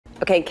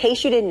Okay, in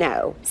case you didn't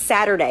know,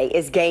 Saturday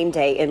is game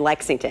day in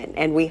Lexington,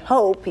 and we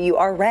hope you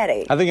are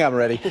ready. I think I'm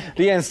ready.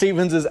 Deanne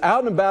Stevens is out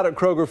and about at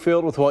Kroger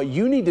Field with what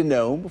you need to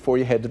know before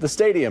you head to the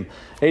stadium.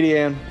 Hey,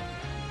 Deanne.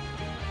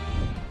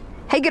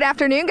 Hey, good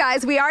afternoon,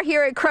 guys. We are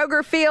here at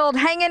Kroger Field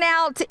hanging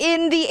out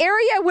in the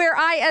area where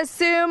I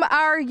assume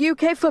our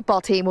UK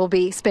football team will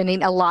be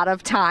spending a lot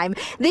of time.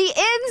 The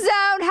end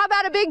zone. How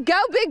about a big go,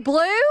 Big Blue?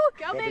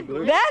 Go, Big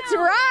Blue. That's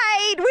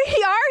right.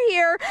 We are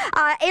here.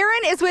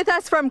 Aaron is with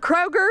us from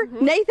Kroger,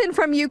 Nathan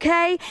from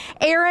UK.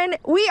 Aaron,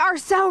 we are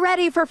so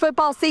ready for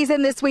football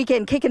season this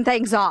weekend, kicking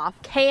things off.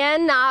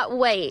 Cannot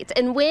wait.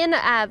 And when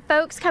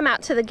folks come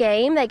out to the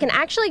game, they can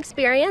actually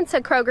experience a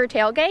Kroger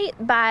tailgate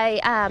by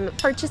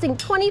purchasing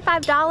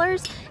 $25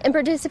 in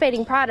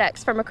participating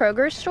products from a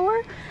Kroger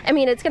store. I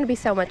mean, it's going to be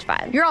so much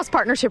fun. Your all's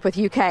partnership with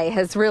UK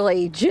has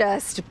really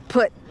just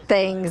put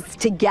things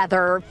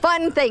together,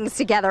 fun things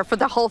together for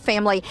the whole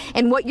family.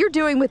 And what you're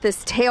doing with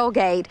this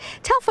tailgate,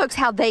 tell folks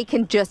how they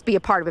can just be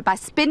a part of it by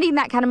spending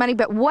that kind of money.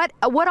 But what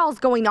all's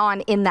going on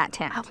in that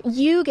tent?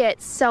 You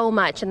get so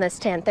much in this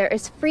tent. There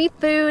is free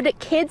food,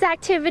 kids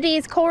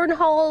activities,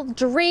 cornhole,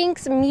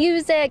 drinks,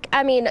 music,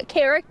 I mean,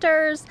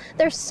 characters.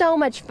 There's so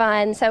much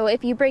fun. So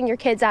if you bring your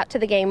kids out to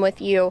the game with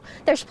you,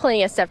 there's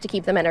plenty of stuff to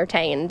keep them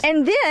entertained.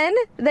 And then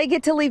they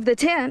get to leave the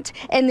tent,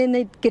 and then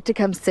they get to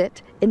come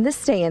sit in the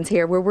stands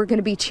here where we're going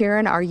to be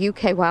cheering our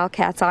UK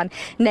Wildcats on.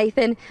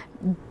 Nathan,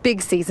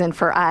 big season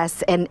for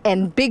us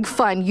and big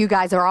fun you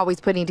guys are always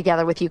putting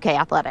together with UK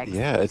Athletics.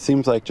 Yeah, it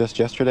seems like just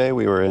yesterday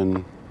we were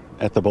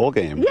at the bowl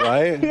game,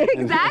 right?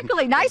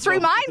 Exactly. Nice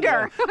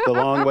reminder. Yeah. The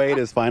long wait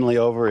is finally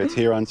over. It's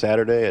here on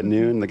Saturday at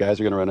noon. The guys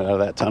are going to run out of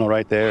that tunnel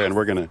right there, and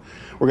we're going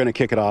to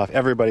kick it off.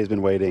 Everybody's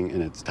been waiting,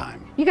 and it's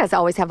time. You guys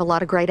always have a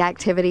lot of great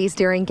activities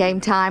during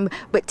game time,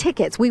 but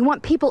tickets, we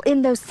want people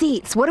in those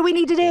seats. What do we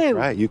need to do? That's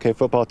right.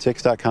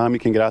 UKFootballTix.com. You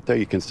can get out there.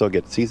 You can still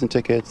get season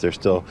tickets. There's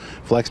still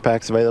flex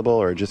packs available,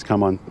 or just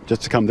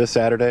to come this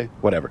Saturday,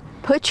 whatever.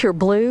 Put your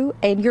blue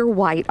and your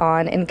white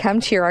on and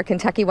come cheer our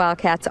Kentucky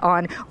Wildcats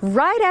on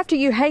right after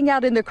you hang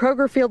out in the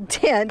Kroger Field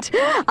tent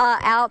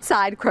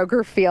outside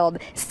Kroger Field.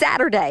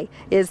 Saturday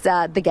is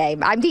the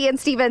game. I'm Deanne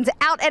Stevens,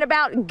 out and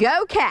about.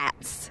 Go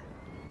Cats!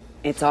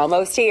 It's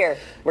almost here.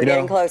 We're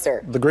getting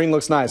closer. The green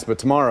looks nice, but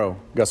tomorrow,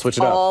 got to switch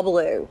it up. All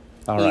blue.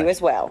 All right. You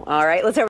as well. All right, let's